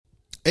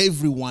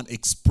Everyone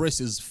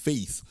expresses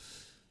faith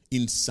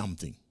in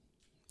something.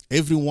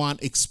 Everyone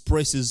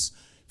expresses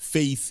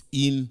faith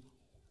in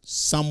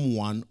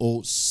someone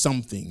or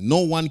something. No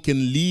one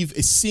can live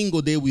a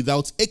single day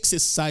without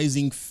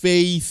exercising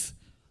faith.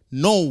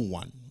 No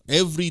one.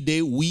 Every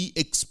day we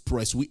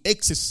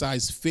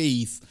exercise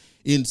faith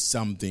in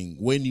something.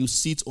 When you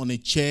sit on a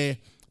chair,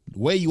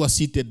 where you are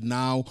seated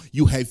now,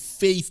 you have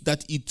faith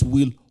that it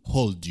will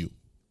hold you.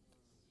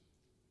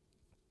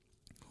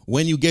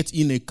 When you get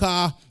in a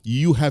car,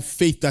 you have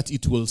faith that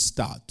it will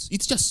start.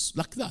 It's just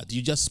like that.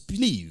 You just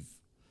believe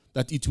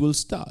that it will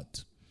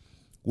start.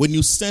 When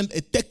you send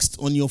a text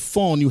on your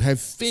phone, you have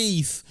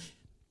faith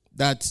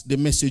that the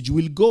message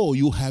will go.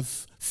 You have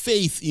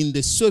faith in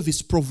the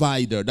service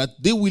provider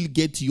that they will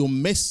get your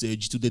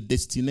message to the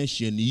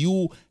destination.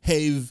 You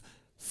have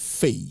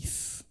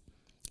faith.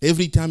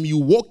 Every time you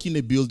walk in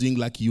a building,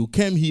 like you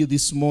came here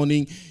this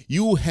morning,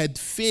 you had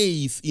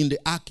faith in the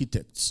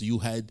architects. You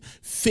had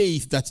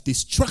faith that the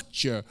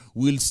structure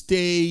will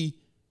stay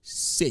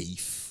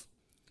safe.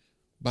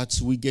 But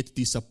we get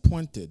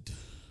disappointed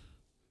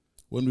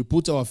when we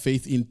put our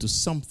faith into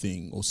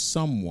something or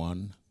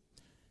someone,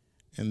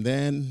 and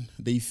then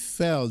they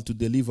fail to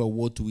deliver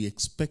what we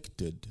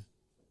expected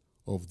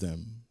of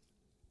them.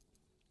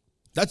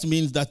 That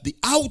means that the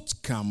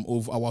outcome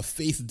of our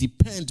faith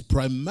depends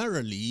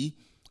primarily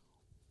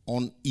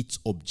on its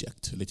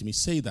object. Let me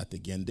say that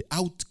again. The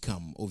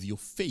outcome of your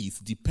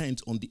faith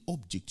depends on the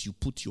object you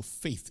put your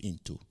faith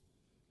into.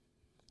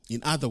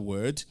 In other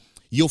words,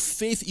 your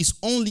faith is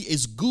only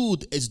as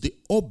good as the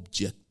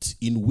object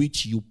in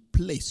which you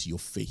place your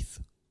faith.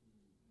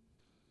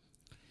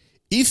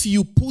 If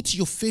you put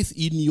your faith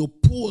in your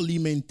poorly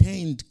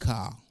maintained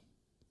car,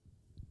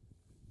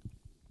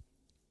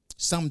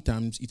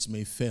 sometimes it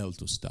may fail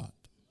to start.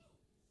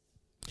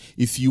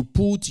 If you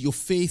put your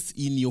faith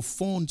in your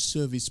phone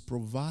service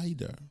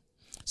provider,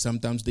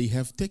 sometimes they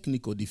have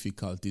technical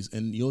difficulties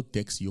and your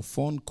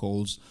phone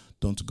calls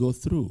don't go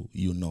through.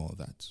 You know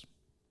that.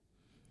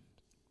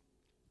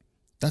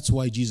 That's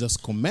why Jesus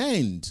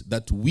commands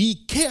that we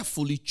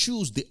carefully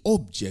choose the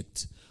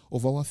object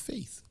of our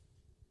faith.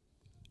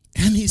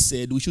 And he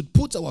said we should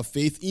put our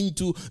faith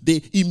into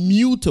the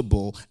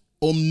immutable,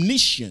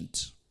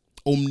 omniscient,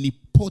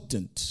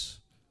 omnipotent,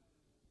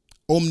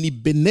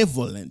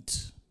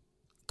 omnibenevolent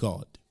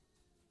God.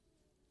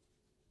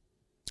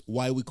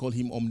 Why we call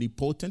him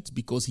omnipotent?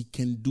 Because he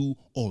can do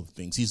all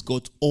things. He's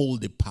got all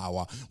the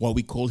power. Why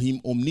we call him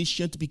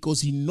omniscient?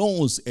 Because he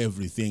knows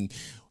everything.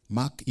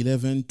 Mark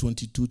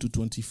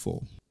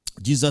 11:22-24.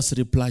 Jesus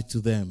replied to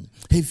them,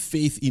 have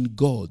faith in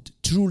God.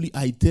 Truly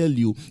I tell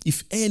you,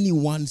 if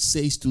anyone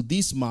says to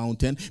this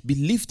mountain, be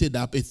lifted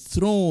up and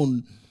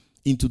thrown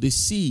into the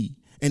sea,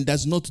 and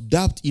does not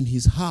doubt in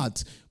his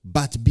heart,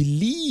 but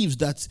believes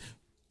that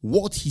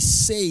what he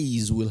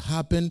says will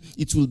happen,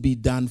 it will be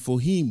done for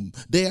him.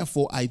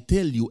 Therefore, I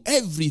tell you,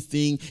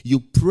 everything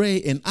you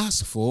pray and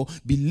ask for,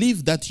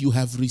 believe that you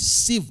have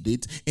received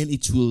it, and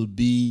it will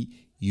be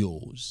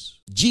yours.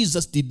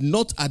 Jesus did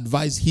not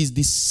advise his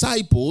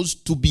disciples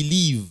to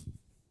believe.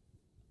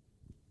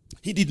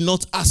 He did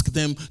not ask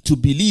them to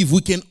believe.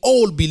 We can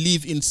all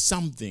believe in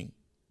something.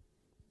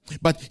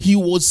 But he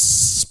was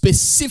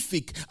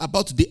specific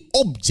about the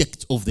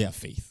object of their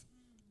faith.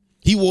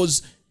 He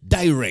was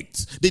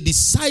direct. The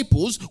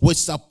disciples were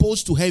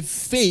supposed to have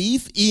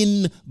faith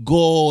in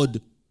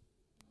God.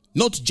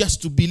 Not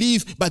just to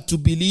believe, but to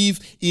believe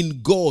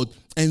in God.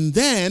 And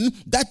then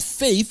that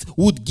faith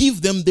would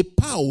give them the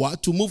power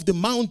to move the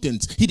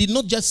mountains. He did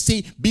not just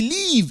say,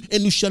 believe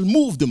and you shall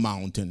move the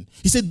mountain.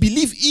 He said,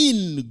 believe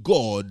in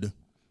God.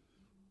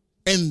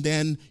 And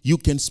then you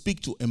can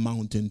speak to a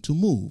mountain to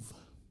move.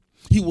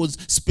 He was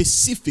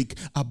specific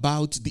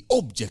about the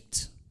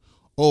object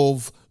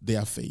of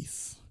their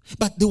faith.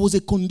 But there was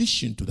a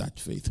condition to that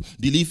faith.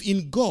 Believe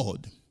in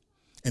God.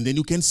 And then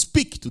you can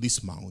speak to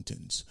these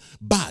mountains.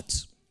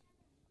 But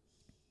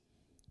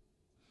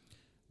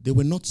they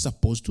were not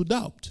supposed to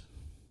doubt.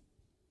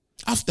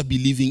 After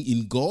believing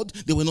in God,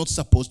 they were not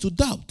supposed to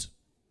doubt.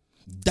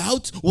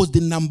 Doubt was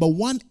the number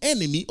one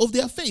enemy of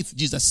their faith.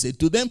 Jesus said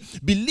to them,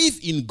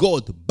 believe in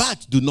God,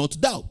 but do not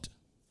doubt.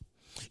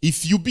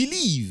 If you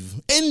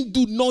believe and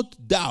do not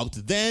doubt,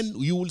 then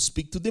you will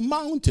speak to the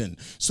mountain.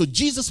 So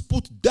Jesus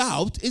put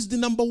doubt as the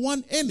number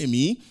one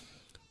enemy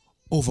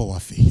of our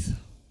faith.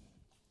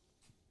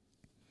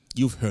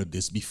 You've heard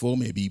this before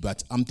maybe,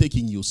 but I'm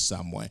taking you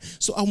somewhere.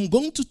 So I'm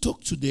going to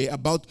talk today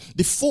about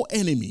the four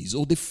enemies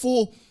or the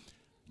four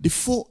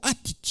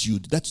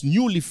attitudes that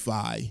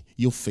nullify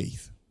your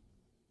faith.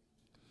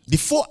 The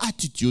four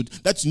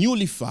attitudes that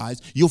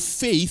nullifies your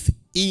faith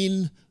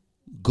in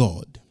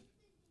God.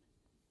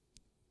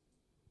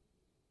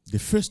 The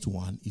first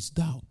one is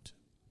doubt.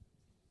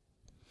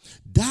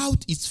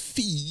 Doubt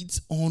feeds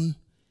on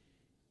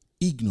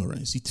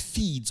ignorance. It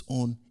feeds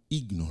on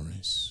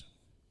ignorance.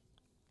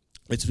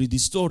 Let's read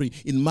this story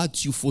in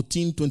Matthew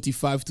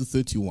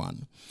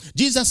 14:25-31.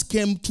 Jesus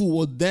came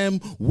toward them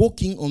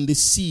walking on the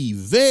sea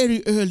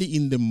very early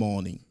in the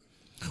morning.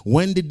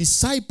 When the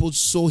disciples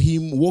saw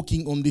him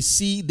walking on the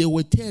sea, they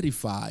were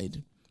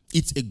terrified.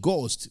 "It's a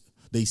ghost,"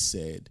 they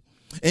said.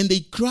 And they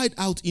cried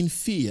out in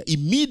fear.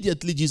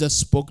 Immediately Jesus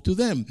spoke to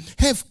them.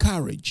 "Have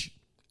courage.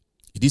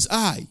 It is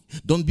I.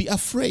 Don't be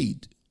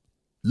afraid."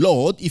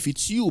 "Lord, if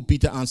it's you,"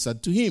 Peter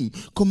answered to him,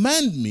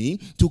 "command me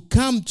to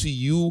come to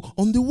you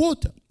on the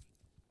water."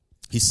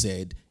 He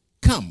said,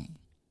 "Come."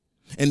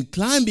 And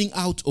climbing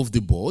out of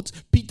the boat,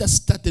 Peter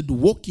started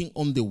walking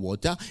on the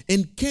water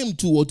and came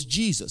toward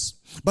Jesus.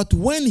 But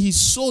when he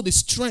saw the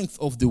strength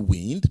of the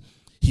wind,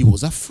 he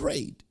was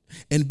afraid.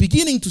 And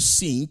beginning to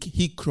sink,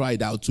 he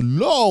cried out,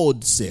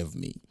 "Lord, save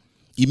me."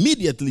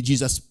 Immediately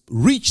Jesus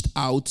reached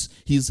out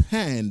his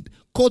hand,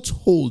 caught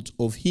hold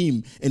of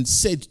him, and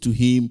said to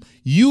him,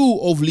 "You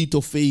of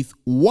little faith,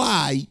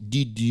 why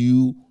did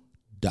you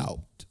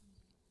doubt?"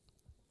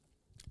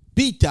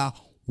 Peter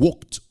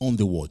walked on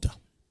the water.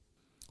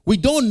 We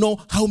don't know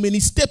how many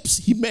steps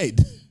he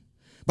made,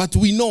 but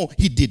we know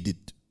he did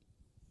it.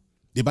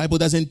 The Bible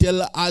doesn't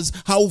tell us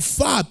how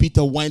far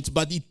Peter went,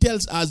 but it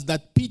tells us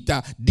that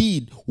Peter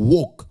did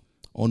walk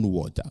on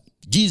water.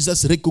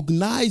 Jesus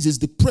recognizes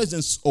the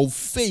presence of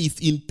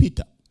faith in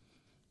Peter.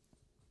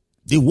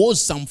 There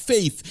was some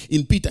faith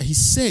in Peter. He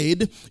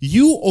said,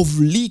 "You of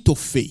little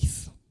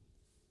faith."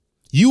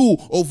 You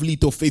of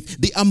little faith.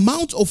 The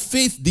amount of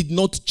faith did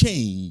not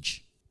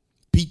change.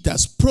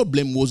 Peter's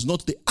problem was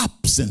not the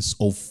absence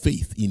of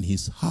faith in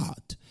his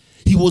heart.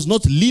 He was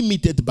not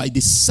limited by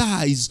the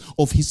size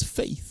of his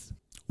faith.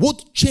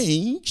 What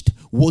changed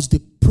was the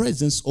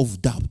presence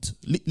of doubt.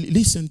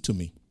 Listen to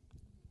me.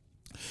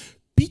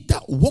 Peter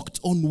walked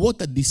on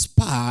water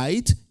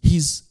despite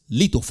his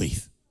little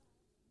faith.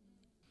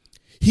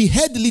 He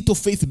had little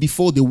faith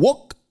before the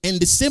walk and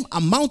the same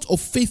amount of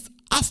faith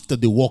after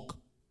the walk.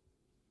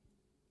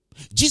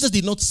 Jesus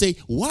did not say,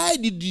 "Why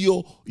did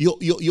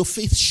your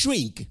faith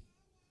shrink?"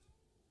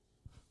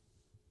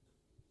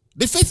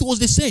 The faith was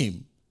the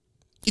same.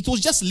 It was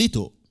just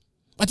little,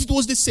 but it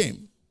was the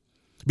same.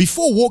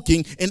 Before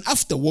walking and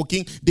after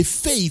walking, the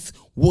faith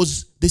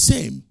was the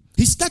same.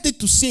 He started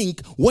to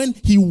sink when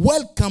he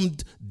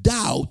welcomed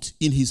doubt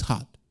in his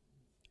heart.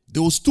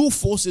 There was two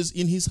forces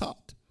in his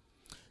heart.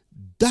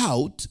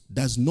 Doubt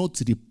does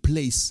not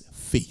replace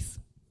faith.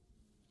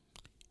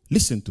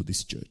 Listen to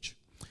this, church.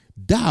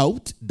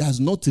 Doubt does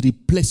not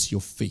replace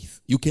your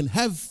faith. You can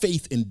have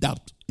faith and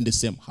doubt in the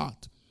same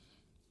heart.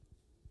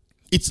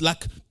 It's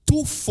like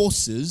two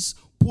forces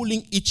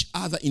pulling each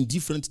other in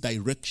different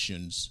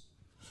directions.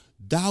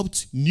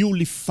 Doubt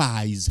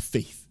nullifies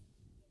faith.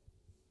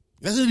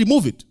 It doesn't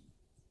remove it.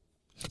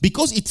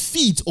 Because it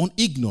feeds on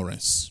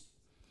ignorance.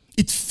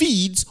 It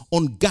feeds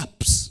on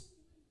gaps,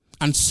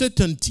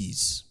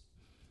 uncertainties,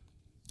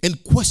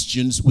 and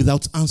questions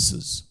without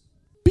answers.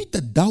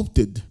 Peter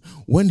doubted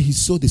when he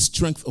saw the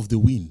strength of the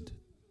wind.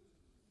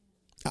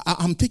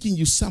 I'm taking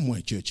you somewhere,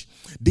 church.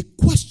 The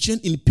question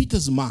in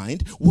Peter's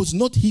mind was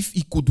not if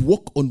he could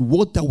walk on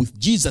water with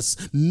Jesus.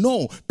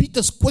 No,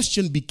 Peter's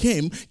question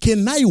became,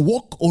 can I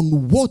walk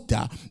on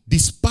water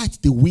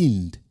despite the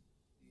wind?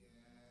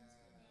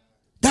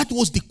 That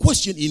was the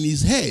question in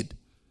his head.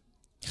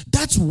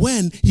 That's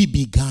when he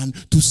began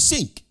to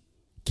sink.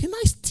 Can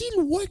I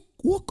still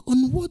walk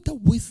on water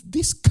with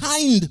this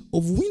kind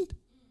of wind?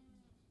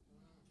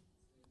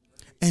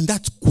 And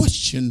that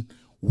question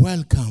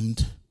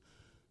welcomed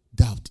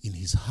doubt in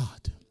his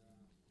heart.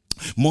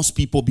 Most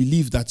people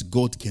believe that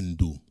God can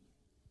do.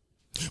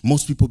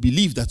 Most people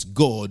believe that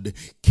God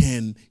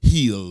can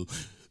heal.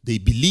 They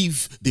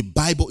believe the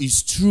Bible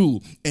is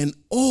true and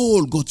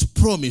all God's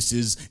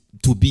promises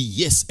to be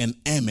yes and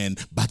amen.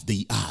 But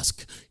they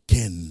ask,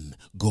 can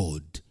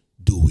God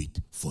do it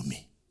for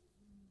me?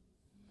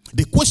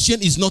 The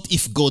question is not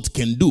if God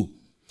can do.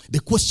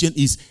 The question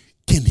is,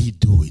 can he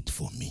do it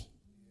for me?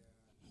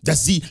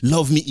 Does he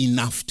love me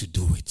enough to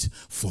do it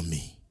for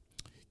me?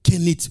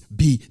 Can it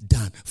be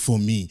done for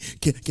me?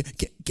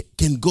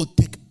 Can God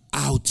take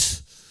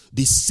out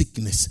this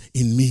sickness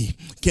in me?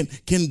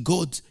 Can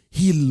God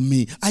heal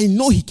me? I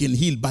know he can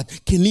heal, but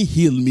can he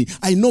heal me?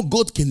 I know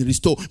God can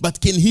restore, but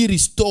can he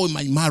restore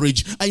my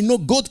marriage? I know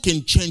God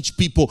can change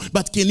people,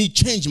 but can he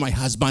change my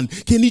husband?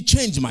 Can he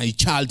change my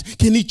child?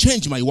 Can he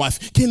change my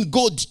wife? Can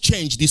God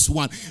change this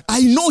one?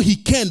 I know he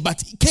can,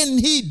 but can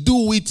he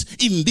do it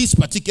in this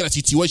particular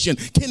situation?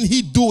 Can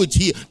he do it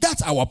here?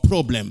 That's our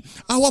problem.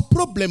 Our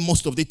problem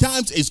most of the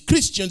times as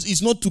Christians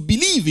is not to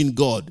believe in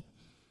God.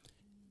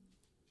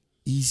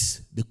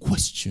 Is the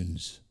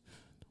questions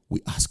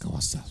we ask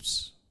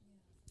ourselves.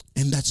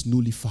 And that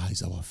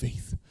nullifies our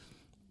faith.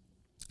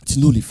 It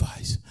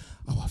nullifies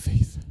our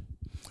faith.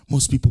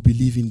 Most people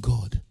believe in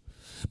God,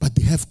 but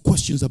they have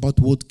questions about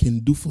what can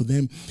do for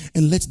them,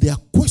 and let their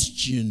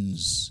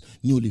questions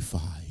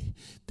nullify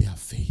their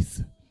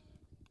faith.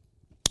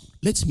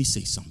 Let me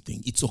say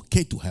something. It's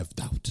okay to have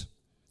doubt,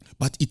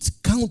 but it's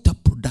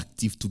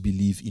counterproductive to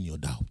believe in your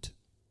doubt.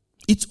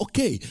 It's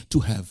okay to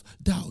have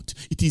doubt.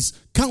 It is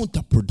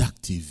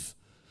counterproductive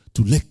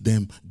to let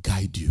them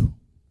guide you.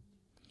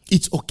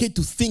 It's okay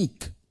to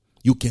think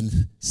you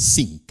can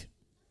sink.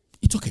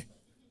 It's okay.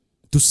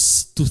 to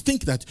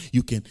think that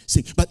you can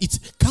sink. But it's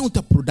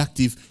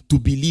counterproductive to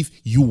believe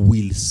you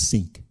will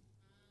sink.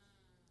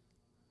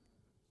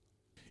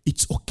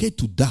 It's okay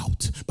to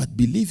doubt, but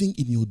believing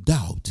in your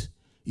doubt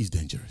is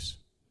dangerous.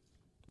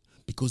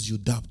 Because your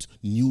doubt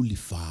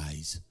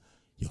nullifies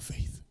your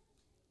faith.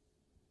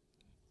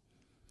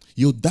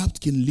 Your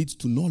doubt can lead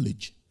to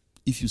knowledge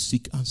if you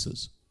seek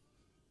answers.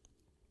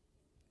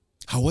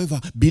 However,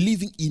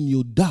 believing in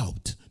your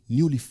doubt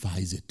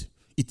nullifies it.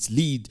 It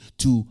leads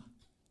to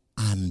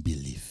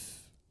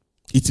unbelief.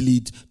 It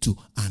leads to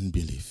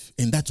unbelief.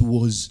 And that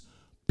was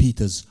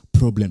Peter's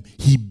problem.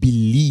 He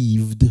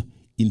believed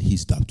in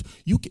his doubt.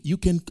 You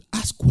can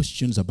ask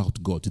questions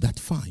about God.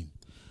 That's fine.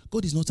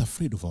 God is not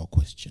afraid of our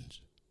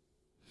questions.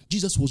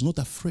 Jesus was not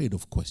afraid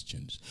of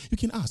questions. You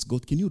can ask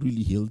God, can you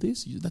really heal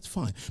this? That's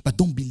fine. But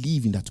don't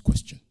believe in that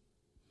question.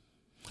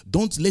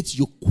 Don't let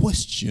your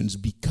questions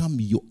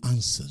become your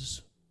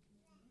answers.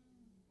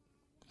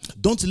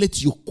 Don't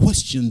let your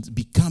questions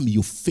become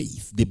your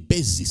faith, the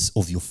basis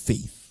of your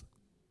faith.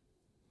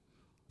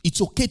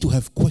 It's okay to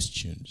have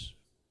questions.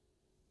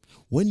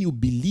 When you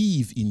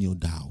believe in your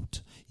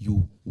doubt,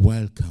 you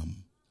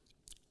welcome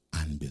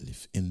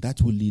unbelief. And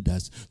that will lead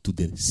us to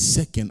the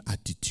second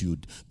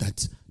attitude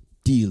that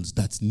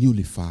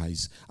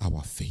nullifies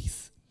our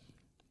faith.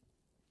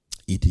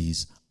 It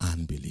is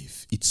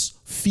unbelief. It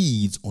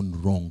feeds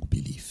on wrong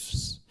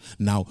beliefs.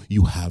 Now,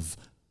 you have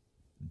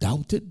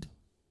doubted.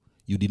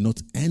 You did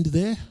not end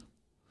there.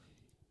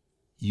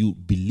 You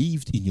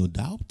believed in your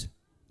doubt.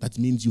 That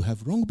means you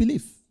have wrong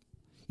belief.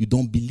 You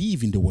don't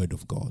believe in the word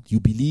of God. You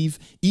believe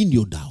in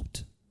your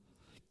doubt.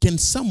 Can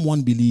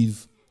someone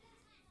believe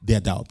their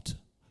doubt?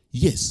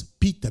 Yes,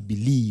 Peter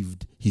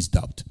believed his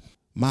doubt.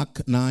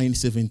 Mark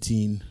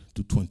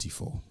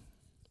 9:17-24.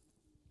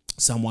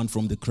 Someone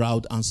from the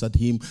crowd answered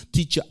him,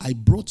 "Teacher, I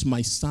brought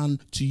my son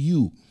to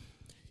you.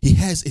 He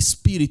has a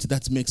spirit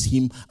that makes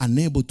him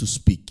unable to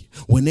speak.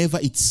 Whenever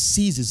it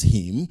seizes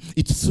him,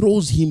 it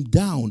throws him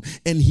down,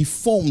 and he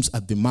foams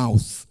at the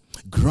mouth,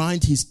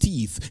 grinds his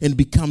teeth, and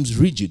becomes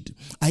rigid.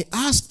 I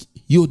asked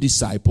your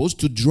disciples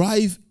to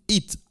drive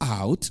it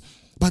out,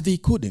 but they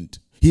couldn't."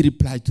 He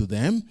replied to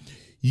them,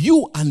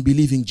 "You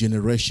unbelieving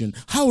generation,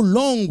 how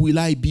long will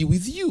I be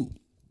with you?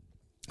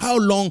 How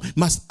long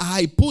must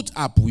I put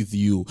up with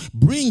you?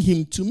 Bring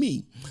him to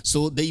me."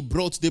 So they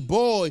brought the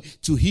boy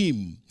to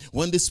him.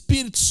 When the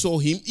spirit saw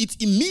him, it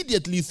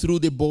immediately threw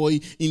the boy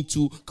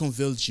into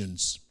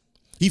convulsions.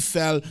 He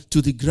fell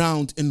to the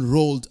ground and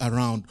rolled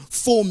around,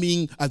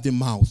 foaming at the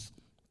mouth.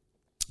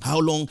 "How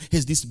long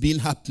has this been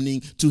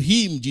happening to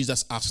him?"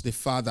 Jesus asked the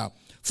father.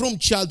 "From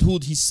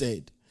childhood," he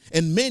said.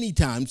 "And many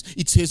times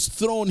it has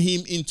thrown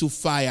him into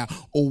fire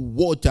or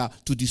water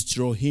to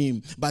destroy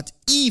him. But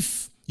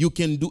if you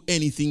can do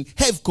anything,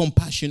 have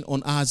compassion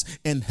on us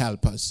and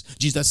help us."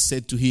 Jesus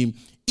said to him,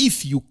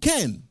 "If you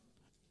can,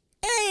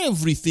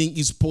 everything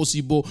is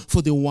possible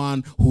for the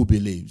one who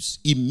believes."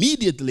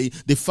 Immediately,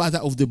 the father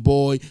of the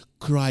boy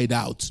cried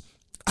out,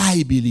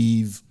 "I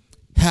believe,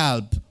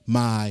 help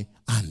my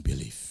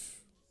unbelief."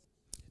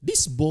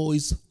 This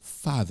boy's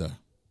father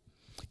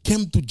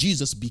came to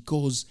Jesus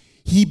because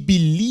he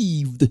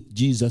believed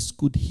Jesus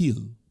could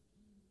heal.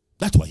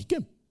 That's why he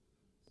came.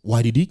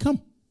 Why did he come?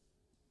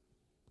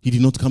 He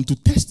did not come to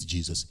test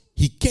Jesus.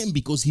 He came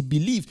because he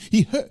believed.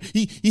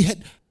 He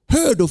had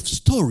heard of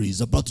stories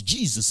about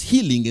Jesus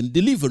healing and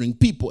delivering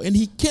people, and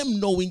he came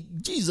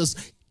knowing Jesus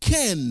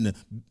can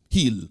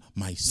heal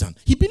my son.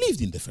 He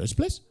believed in the first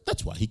place.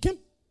 That's why he came.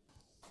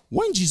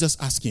 When Jesus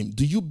asked him,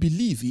 "Do you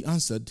believe?" he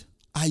answered,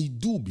 "I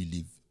do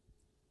believe."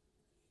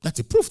 That's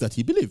a proof that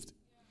he believed.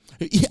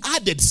 He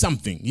added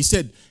something. He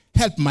said,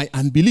 "Help my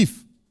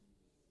unbelief."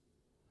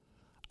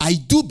 I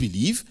do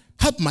believe,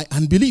 help my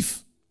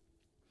unbelief.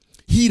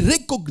 He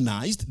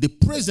recognized the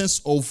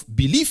presence of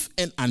belief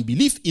and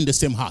unbelief in the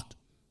same heart.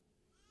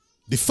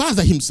 The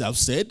father himself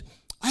said,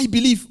 "I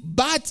believe,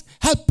 but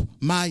help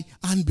my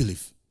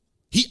unbelief."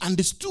 He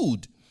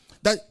understood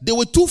that there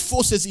were two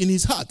forces in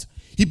his heart.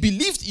 He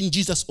believed in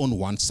Jesus on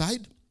one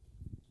side,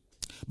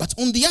 but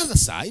on the other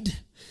side,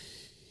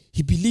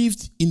 he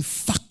believed in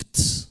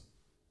facts.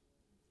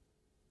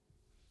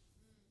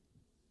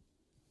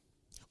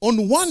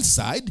 On one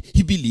side,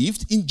 he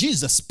believed in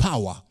Jesus'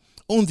 power.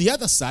 On the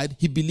other side,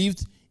 he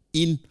believed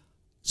in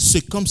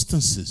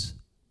circumstances.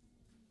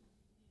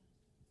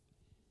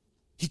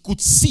 He could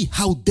see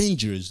how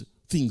dangerous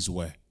things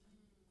were.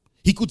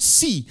 He could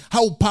see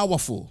how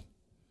powerful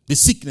the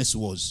sickness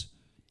was.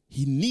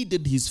 He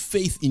needed his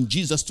faith in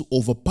Jesus to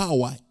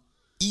overpower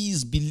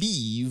his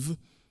belief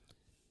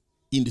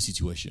in the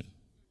situation.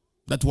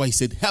 That's why he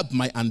said, "Help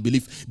my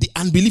unbelief." The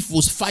unbelief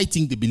was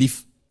fighting the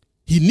belief.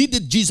 He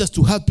needed Jesus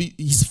to help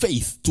his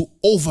faith to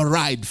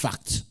override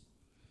fact.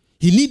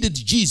 He needed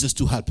Jesus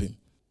to help him.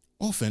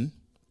 Often,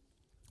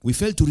 we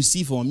fail to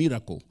receive our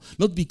miracle,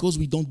 not because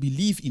we don't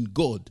believe in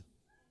God,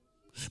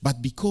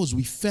 but because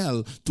we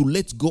fail to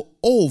let go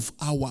of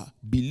our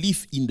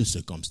belief in the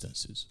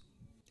circumstances.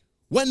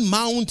 When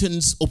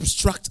mountains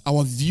obstruct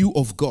our view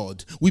of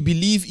God, we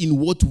believe in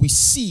what we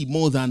see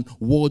more than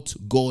what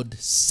God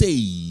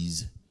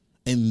says.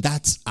 And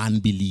that's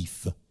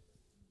unbelief.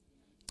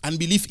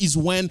 Unbelief is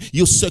when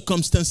your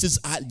circumstances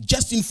are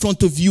just in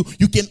front of you.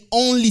 You can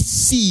only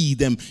see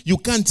them. You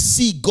can't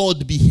see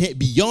God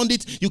beyond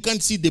it. You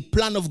can't see the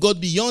plan of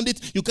God beyond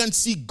it. You can't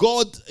see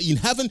God in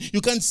heaven.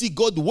 You can't see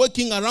God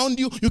working around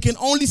you. You can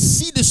only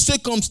see the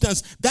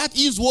circumstance. That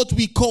is what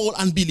we call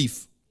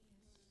unbelief.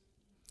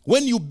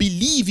 When you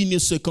believe in your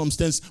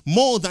circumstance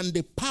more than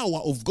the power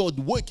of God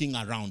working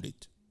around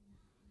it.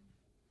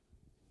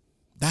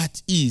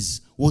 That is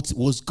what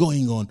was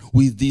going on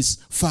with this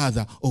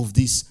father of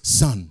this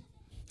son.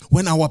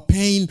 When our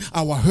pain,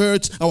 our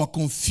hurt, our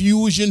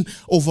confusion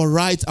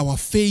overrides our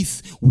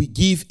faith, we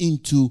give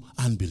into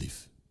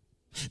unbelief.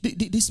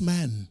 This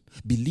man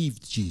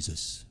believed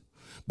Jesus,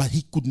 but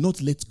he could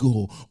not let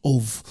go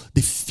of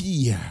the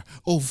fear,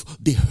 of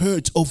the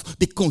hurt, of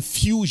the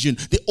confusion,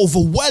 the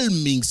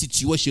overwhelming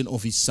situation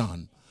of his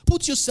son.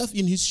 Put yourself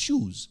in his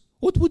shoes.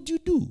 What would you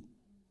do?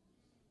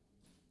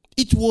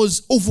 It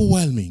was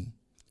overwhelming.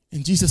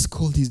 And Jesus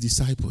called his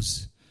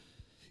disciples,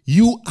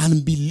 "You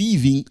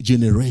unbelieving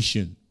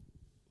generation."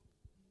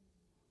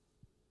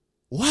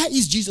 Why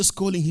is Jesus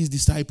calling his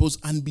disciples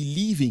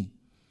unbelieving?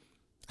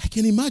 I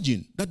can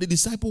imagine that the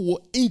disciples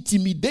were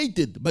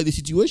intimidated by the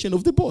situation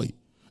of the boy.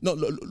 Now,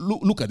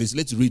 look at this.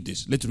 Let's read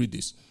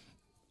this.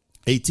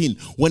 18.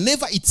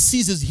 Whenever it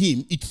seizes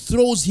him, it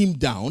throws him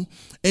down,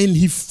 and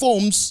he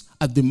foams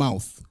at the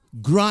mouth,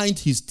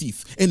 grinds his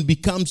teeth, and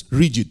becomes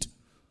rigid.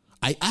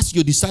 I asked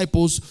your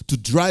disciples to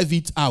drive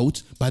it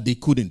out, but they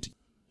couldn't.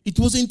 It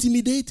was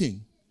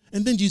intimidating.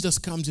 And then Jesus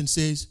comes and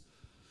says,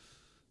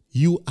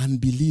 "You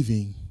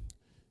unbelieving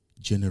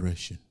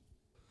generation."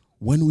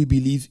 When we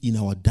believe in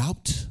our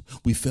doubt,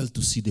 we fail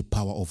to see the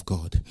power of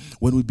God.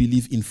 When we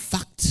believe in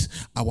fact,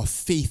 our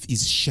faith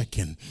is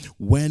shaken.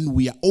 When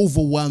we are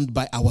overwhelmed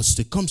by our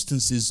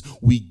circumstances,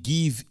 we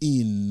give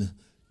in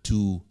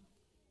to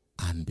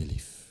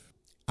unbelief.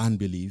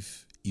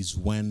 Unbelief is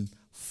when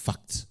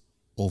fact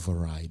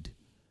override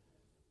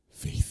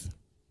faith.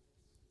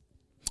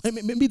 And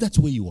maybe that's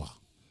where you are.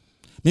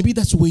 Maybe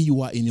that's where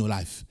you are in your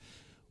life.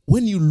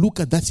 When you look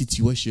at that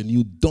situation,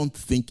 you don't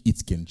think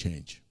it can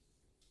change.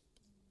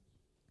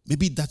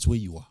 Maybe that's where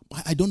you are.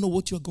 I don't know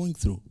what you're going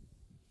through.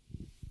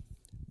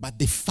 But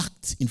the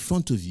facts in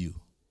front of you,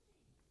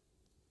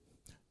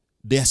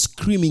 they are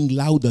screaming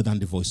louder than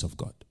the voice of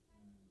God.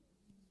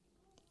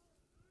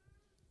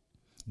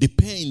 The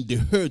pain, the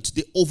hurt,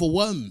 the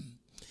overwhelm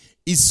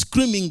is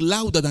screaming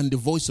louder than the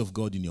voice of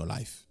God in your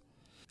life.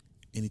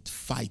 And it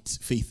fights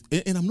faith.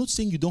 And I'm not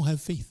saying you don't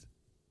have faith.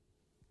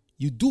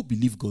 You do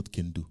believe God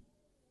can do.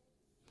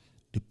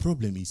 The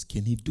problem is,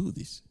 can he do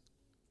this?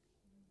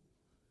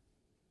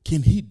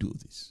 Can he do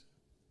this?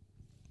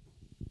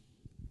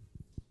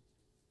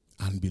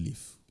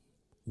 Unbelief.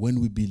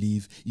 When we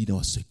believe in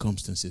our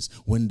circumstances,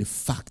 when the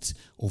facts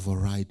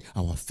override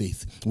our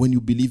faith, when you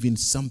believe in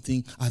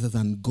something other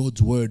than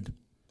God's word,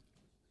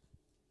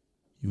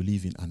 you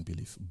live in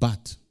unbelief.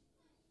 But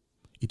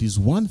it is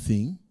one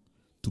thing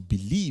to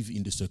believe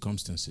in the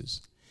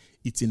circumstances.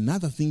 It's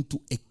another thing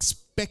to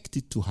expect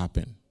it to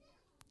happen,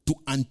 to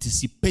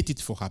anticipate it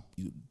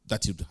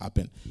that it will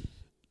happen.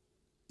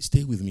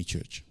 Stay with me,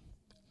 church.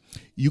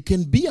 You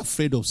can be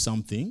afraid of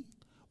something,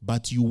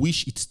 but you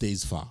wish it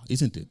stays far,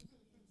 isn't it?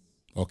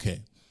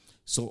 Okay.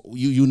 So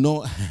you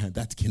know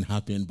that can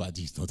happen, but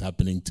it's not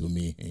happening to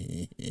me.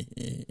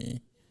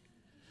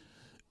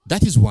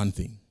 That is one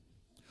thing.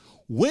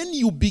 When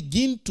you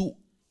begin to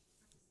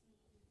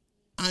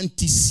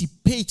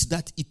anticipate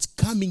that it's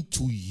coming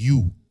to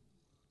you,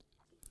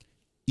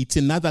 it's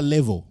another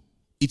level.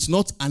 It's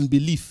not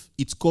unbelief.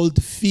 It's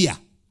called fear.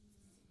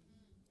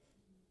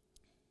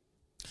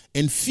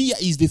 And fear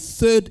is the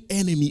third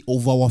enemy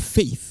of our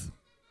faith.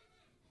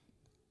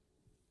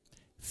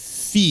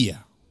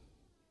 Fear.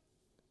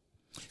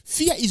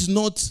 Fear is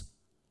not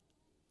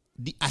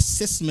the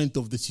assessment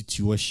of the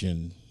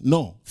situation.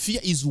 No.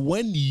 Fear is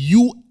when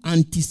you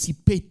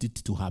anticipate it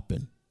to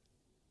happen.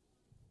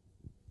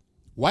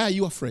 Why are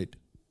you afraid?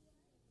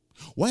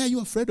 Why are you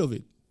afraid of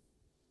it?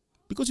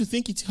 Because you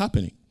think it's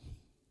happening.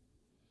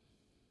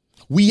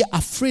 We are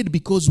afraid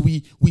because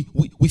we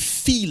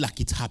feel like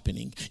it's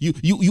happening.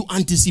 You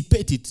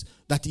anticipate it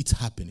that it's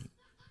happening.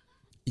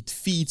 It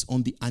feeds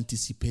on the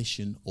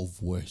anticipation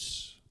of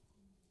worse.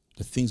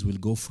 The things will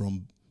go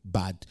from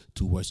bad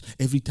to worse.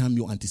 Every time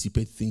you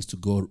anticipate things to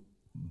go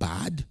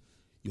bad,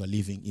 you are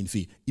living in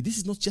fear. This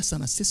is not just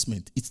an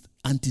assessment, it's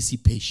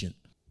anticipation.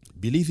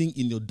 Believing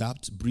in your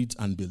doubt breeds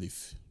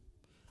unbelief.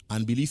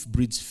 Unbelief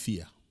breeds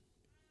fear.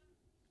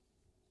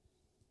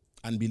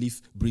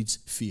 Unbelief breeds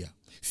fear.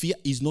 Fear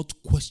is not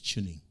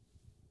questioning.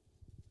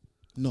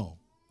 No.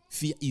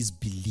 Fear is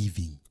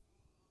believing.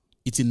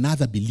 It's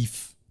another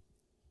belief.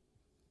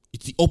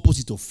 It's the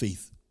opposite of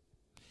faith.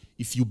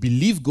 If you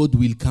believe God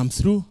will come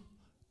through,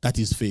 that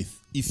is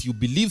faith. If you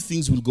believe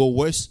things will go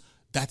worse,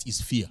 that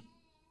is fear.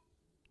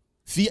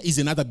 Fear is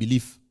another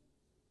belief.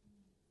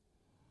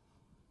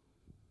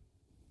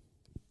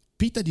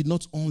 Peter did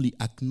not only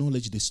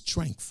acknowledge the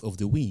strength of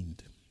the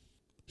wind.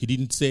 He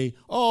didn't say,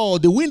 oh,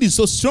 the wind is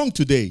so strong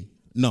today.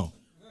 No.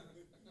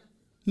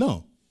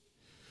 No.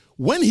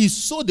 When he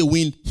saw the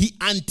wind, he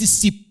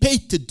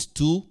anticipated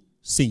to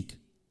sink.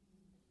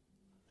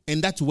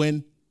 And that's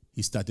when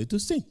he started to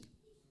sink.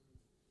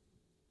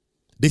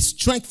 The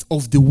strength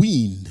of the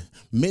wind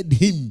made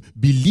him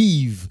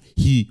believe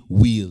he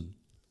will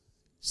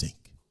sink.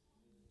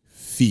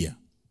 Fear.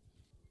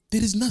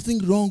 There is nothing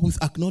wrong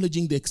with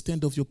acknowledging the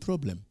extent of your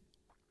problem.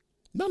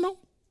 No.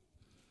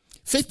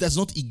 Faith does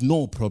not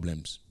ignore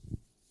problems.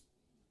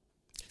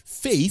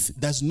 Faith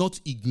does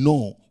not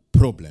ignore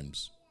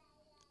problems.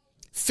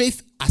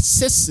 Faith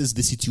assesses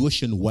the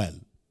situation well.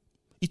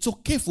 It's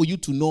okay for you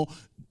to know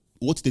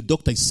what the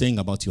doctor is saying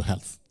about your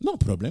health. No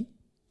problem.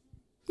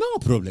 No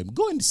problem.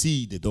 Go and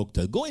see the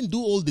doctor. Go and do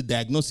all the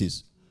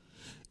diagnosis.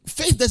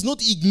 Faith does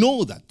not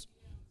ignore that.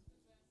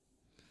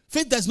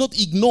 Faith does not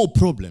ignore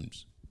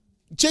problems.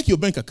 Check your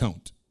bank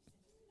account.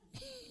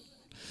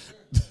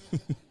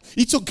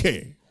 It's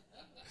okay.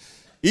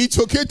 It's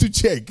okay to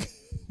check.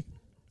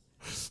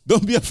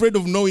 Don't be afraid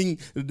of knowing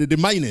the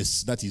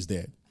minus that is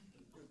there.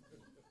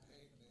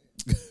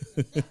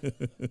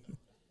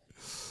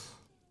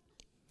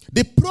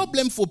 The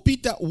problem for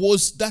Peter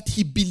was that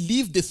he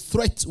believed the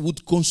threat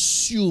would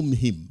consume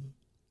him.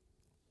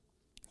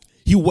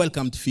 He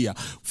welcomed fear.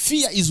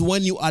 Fear is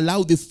when you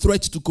allow the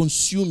threat to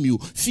consume you.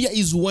 Fear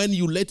is when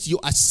you let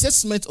your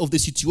assessment of the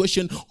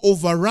situation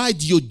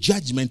override your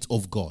judgment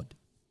of God.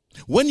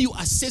 When you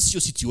assess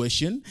your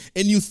situation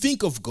and you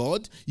think of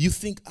God, you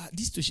think,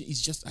 this situation is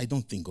just, I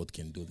don't think God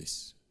can do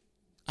this.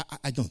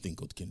 I don't think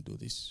God can do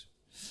this.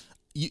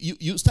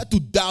 You start to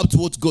doubt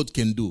what God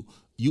can do.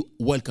 You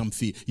welcome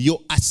fear.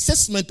 Your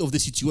assessment of the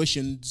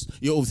situation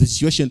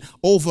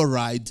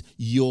override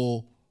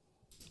your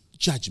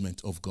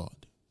judgment of God.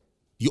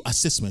 Your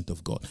assessment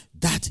of God.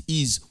 That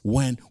is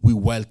when we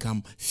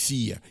welcome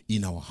fear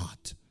in our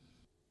heart.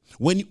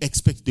 When you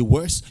expect the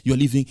worst, you are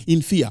living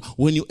in fear.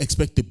 When you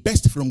expect the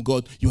best from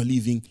God, you are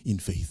living in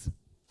faith.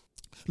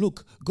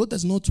 Look, God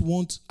does not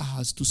want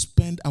us to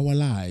spend our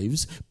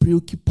lives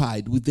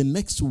preoccupied with the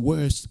next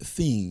worst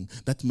thing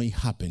that may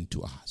happen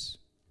to us.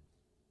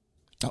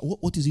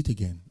 What is it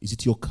again? Is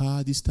it your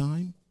car this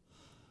time?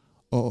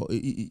 Or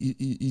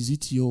is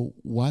it your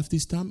wife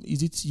this time?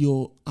 Is it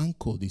your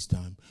uncle this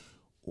time?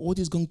 What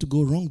is going to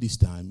go wrong this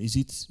time? Is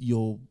it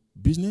your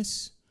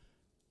business?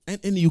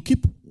 And you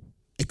keep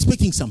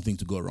expecting something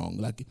to go wrong.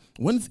 Like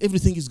when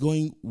everything is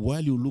going well,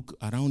 you look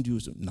around you.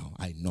 So, no,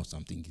 I know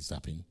something is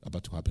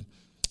about to happen.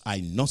 I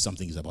know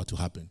something is about to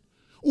happen.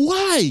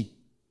 Why?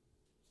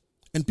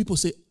 And people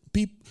say,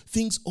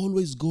 things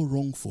always go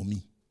wrong for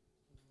me.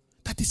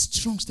 That is a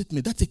strong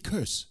statement. That's a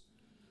curse.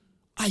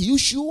 Are you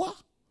sure?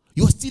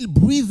 You're still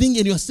breathing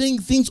and you're saying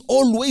things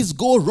always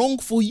go wrong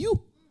for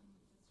you?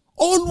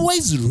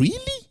 Always,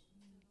 really?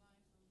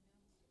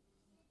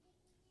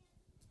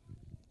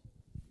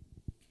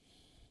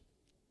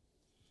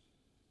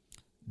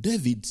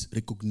 David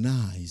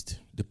recognized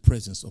the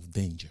presence of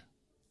danger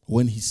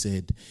when he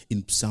said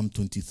in Psalm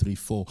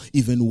 23:4,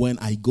 even when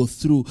I go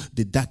through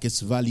the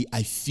darkest valley,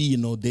 I fear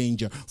no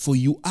danger, for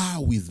you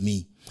are with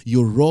me.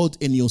 Your rod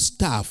and your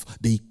staff,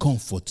 they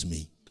comfort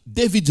me.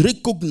 David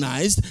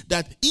recognized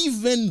that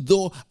even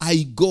though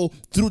I go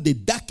through the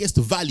darkest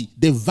valley,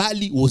 the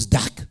valley was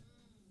dark.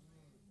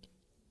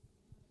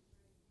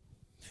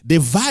 The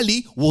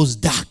valley was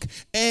dark,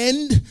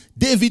 and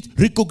David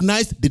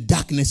recognized the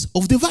darkness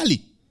of the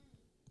valley.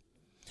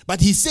 But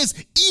he says,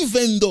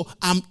 even though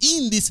I'm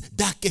in this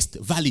darkest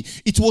valley,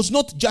 it was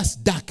not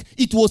just dark,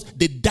 it was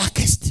the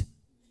darkest.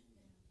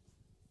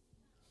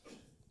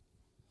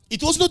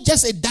 It was not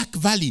just a dark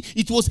valley,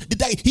 it was the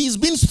dark. He's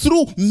been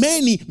through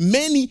many,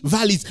 many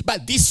valleys,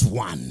 but this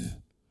one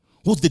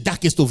was the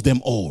darkest of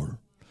them all.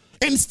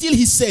 And still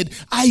he said,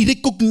 I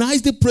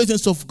recognize the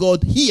presence of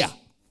God here.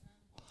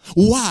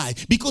 Why?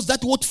 Because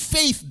that's what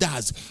faith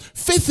does.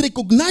 Faith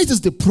recognizes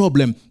the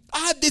problem,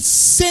 at the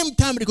same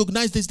time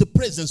recognizes the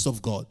presence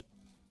of God.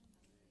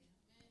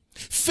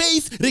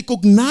 Faith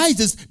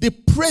recognizes the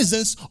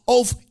presence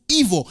of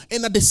evil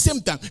and at the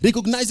same time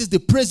recognizes the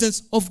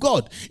presence of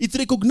God. It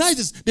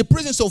recognizes the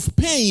presence of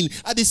pain,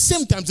 at the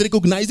same time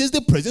recognizes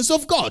the presence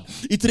of God.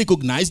 It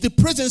recognizes the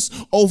presence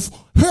of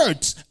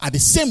hurt, at the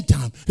same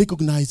time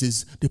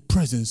recognizes the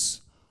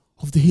presence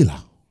of the healer.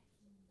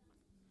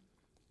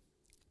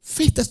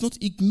 Faith does not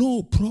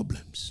ignore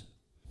problems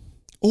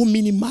or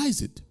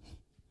minimize it.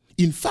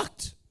 In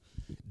fact,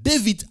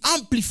 David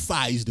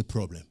amplifies the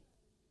problem.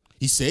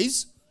 He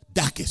says,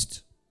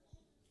 darkest.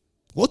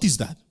 What is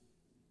that?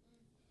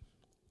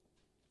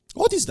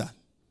 What is that?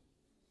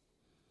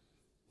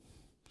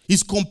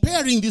 He's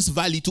comparing this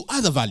valley to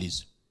other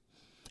valleys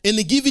and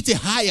they give it a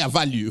higher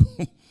value.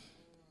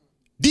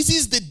 This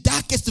is the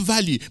darkest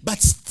valley, but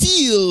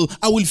still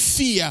I will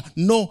fear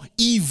no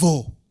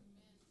evil.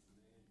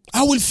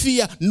 I will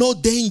fear no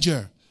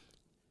danger.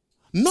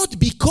 Not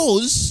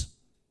because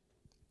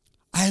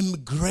I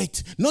am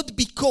great. Not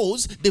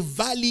because the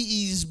valley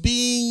is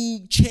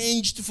being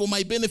changed for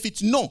my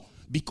benefit. No.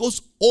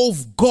 Because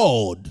of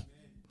God.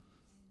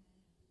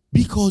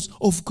 Because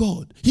of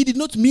God. He did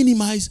not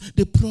minimize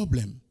the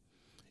problem.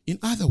 In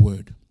other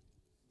words,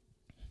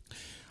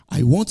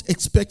 I won't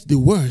expect the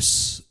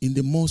worst in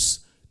the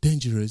most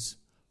dangerous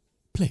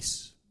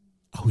place.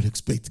 I will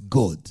expect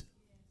God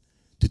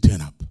to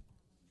turn up.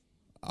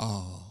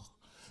 Oh,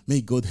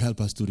 may God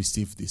help us to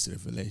receive this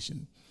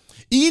revelation.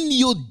 In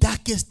your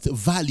darkest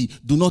valley,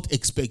 do not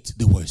expect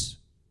the worst.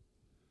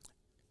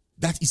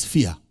 That is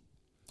fear.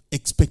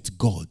 Expect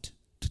God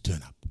to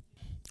turn up.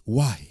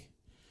 Why?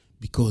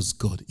 Because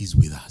God is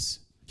with us.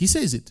 He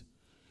says it.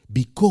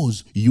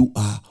 Because you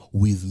are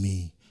with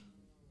me.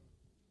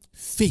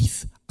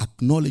 Faith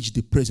acknowledges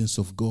the presence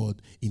of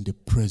God in the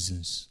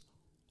presence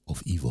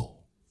of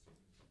evil.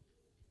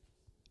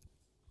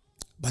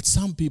 But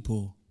some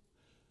people,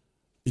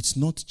 it's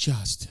not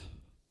just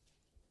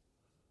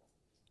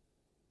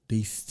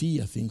they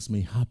fear things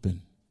may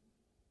happen.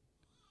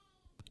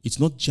 It's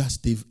not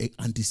just they've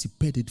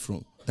anticipated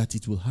from that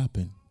it will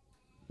happen.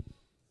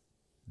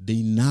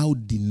 They now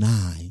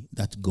deny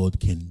that God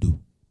can do.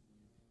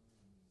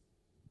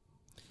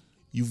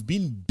 You've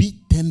been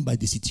beaten by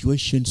the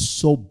situation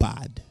so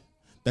bad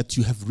that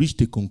you have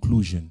reached a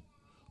conclusion.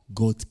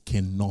 God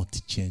cannot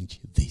change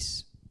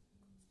this.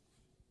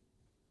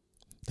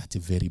 That's a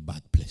very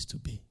bad place to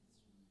be.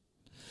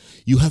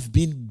 You have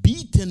been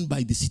beaten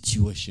by the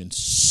situation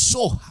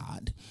so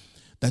hard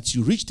that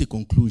you reach the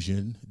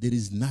conclusion there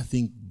is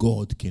nothing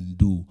God can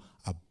do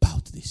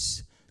about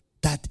this.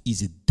 That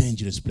is a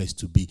dangerous place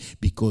to be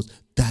because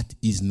that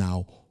is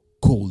now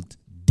called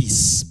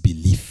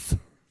disbelief.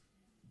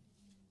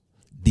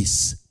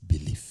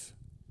 Disbelief.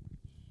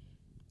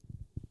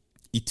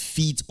 It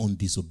feeds on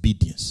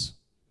disobedience.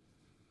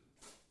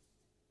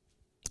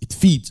 It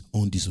feeds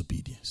on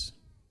disobedience.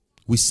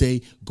 We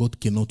say God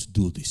cannot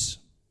do this.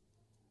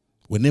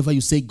 Whenever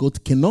you say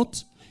God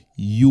cannot,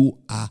 you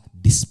are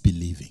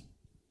disbelieving.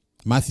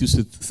 Matthew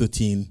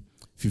 13,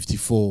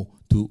 54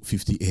 to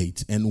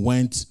 58. And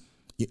went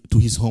to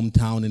his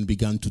hometown and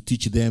began to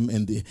teach them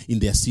in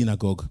their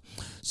synagogue,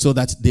 so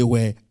that they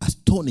were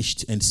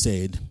astonished and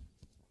said,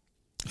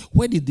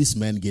 where did this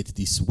man get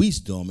this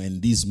wisdom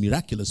and these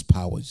miraculous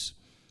powers?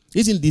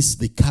 Isn't this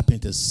the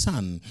carpenter's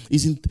son?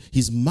 Isn't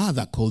his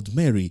mother called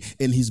Mary,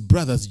 and his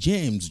brothers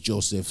James,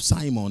 Joseph,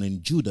 Simon,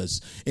 and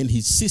Judas, and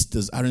his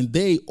sisters, aren't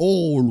they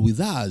all with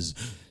us?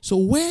 So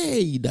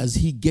where does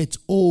he get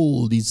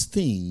all these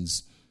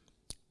things?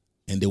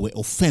 And they were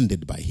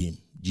offended by him.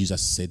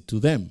 Jesus said to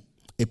them,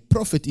 a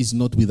prophet is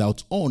not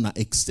without honor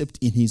except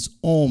in his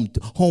own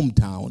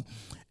hometown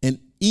and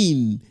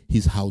in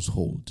his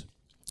household.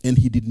 And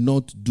he did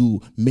not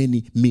do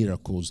many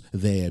miracles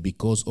there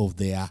because of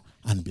their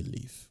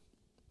unbelief.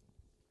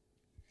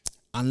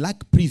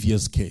 Unlike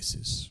previous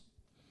cases,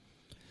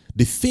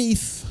 the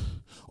faith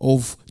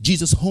of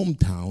Jesus'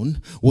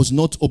 hometown was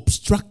not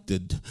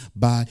obstructed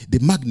by the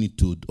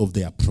magnitude of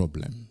their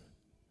problem.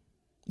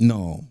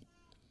 No.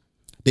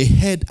 They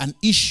had an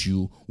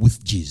issue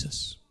with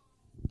Jesus.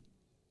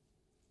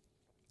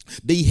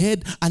 They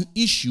had an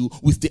issue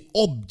with the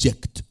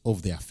object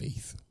of their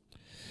faith.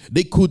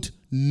 They could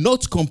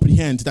not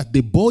comprehend that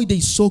the boy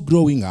they saw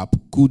growing up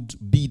could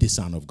be the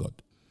Son of God.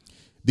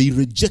 They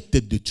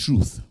rejected the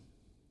truth.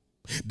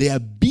 Their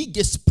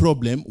biggest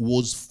problem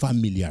was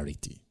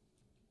familiarity.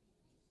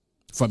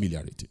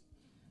 Familiarity.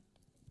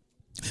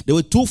 They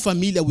were too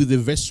familiar with the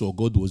vessel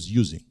God was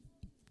using.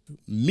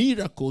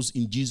 Miracles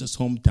in Jesus'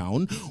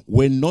 hometown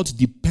were not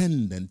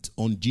dependent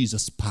on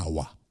Jesus'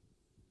 power.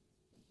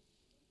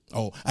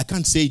 Oh, I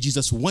can't say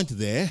Jesus went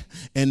there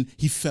and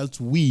he felt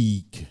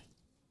weak.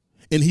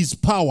 And his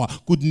power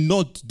could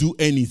not do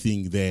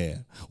anything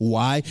there.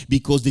 Why?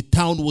 Because the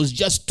town was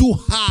just too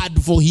hard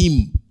for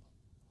him.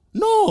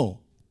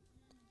 No.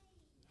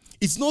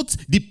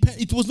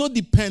 It was not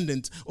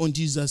dependent on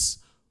Jesus'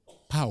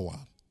 power.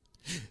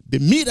 The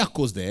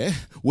miracles there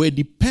were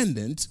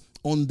dependent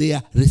on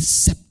their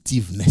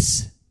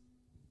receptiveness.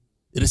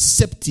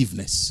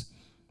 Receptiveness.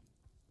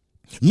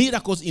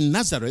 Miracles in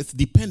Nazareth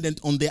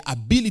dependent on their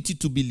ability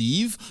to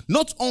believe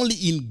not only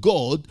in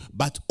God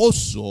but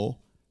also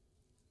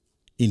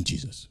in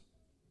Jesus.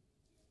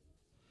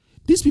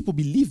 These people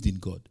believed in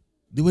God.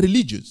 They were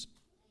religious.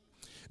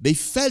 They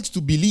failed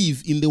to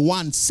believe in the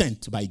one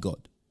sent by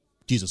God,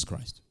 Jesus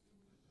Christ.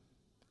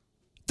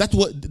 That's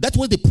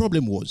what the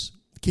problem was.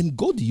 Can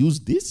God use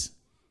this?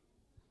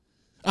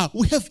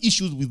 We have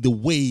issues with the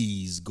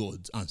ways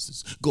God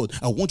answers. God,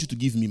 I want you to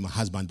give me my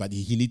husband, but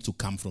he needs to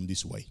come from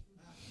this way.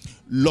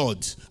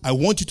 Lord, I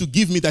want you to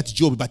give me that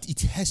job, but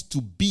it has to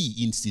be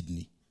in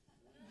Sydney.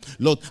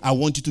 Lord, I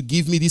want you to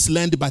give me this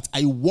land, but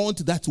I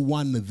want that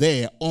one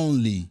there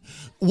only.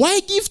 Why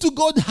give to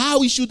God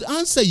how he should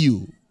answer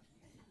you?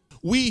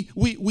 We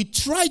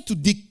try to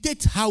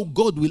dictate how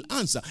God will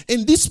answer.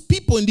 And these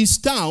people in this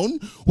town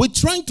were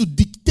trying to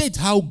dictate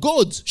how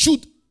God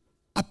should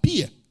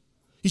appear.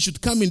 He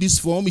should come in this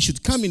form, he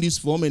should come in this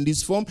form and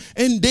this form.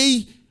 And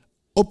they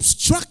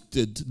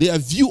obstructed their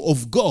view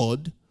of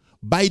God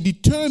by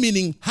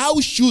determining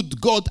how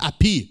should God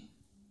appear.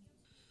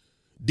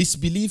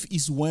 Disbelief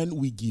is when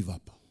we give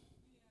up.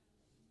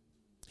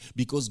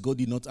 Because God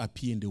did not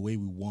appear in the way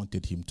we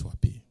wanted him to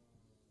appear.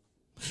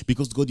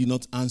 Because God did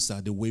not answer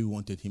the way we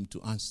wanted him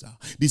to answer.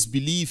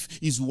 Disbelief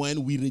is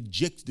when we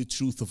reject the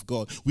truth of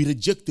God. We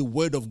reject the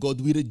word of God.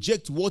 We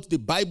reject what the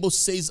Bible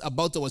says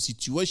about our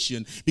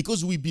situation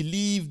because we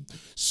believe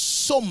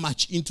so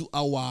much into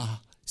our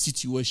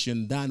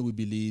situation than we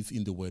believe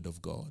in the word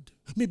of God.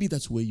 Maybe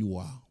that's where you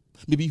are.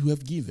 Maybe you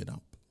have given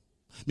up.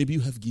 Maybe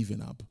you have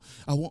given up.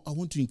 I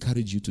want to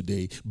encourage you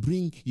today.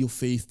 Bring your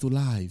faith to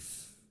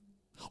life.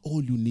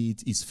 All you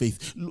need is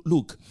faith.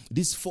 Look,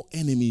 these 4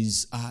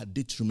 enemies are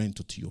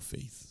detrimental to your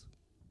faith.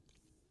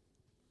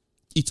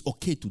 It's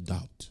okay to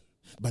doubt,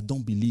 but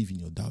don't believe in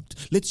your doubt.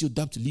 Let your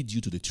doubt lead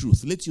you to the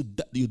truth. Let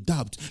your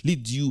doubt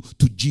lead you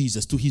to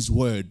Jesus, to his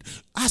word.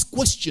 Ask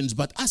questions,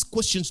 but ask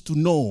questions to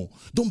know.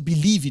 Don't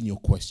believe in your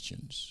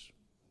questions.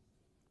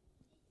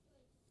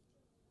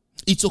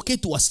 It's okay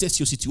to assess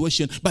your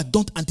situation, but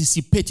don't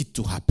anticipate it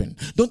to happen.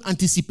 Don't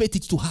anticipate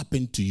it to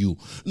happen to you.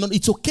 No,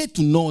 it's okay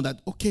to know that,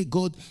 okay,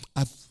 God,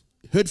 I've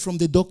heard from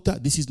the doctor,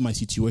 this is my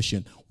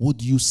situation. What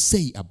do you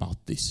say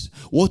about this?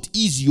 What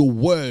is your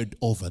word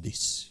over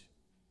this?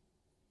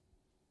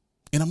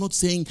 And I'm not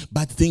saying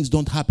bad things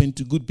don't happen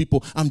to good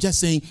people. I'm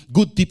just saying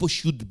good people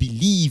should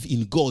believe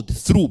in God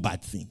through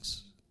bad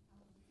things.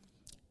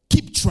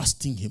 Keep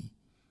trusting him.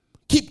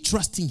 Keep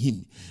trusting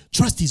him.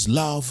 Trust his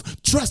love.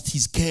 Trust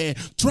his care.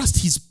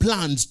 Trust his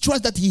plans.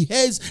 Trust that he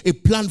has a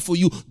plan for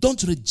you.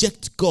 Don't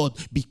reject God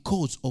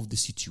because of the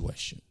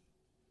situation.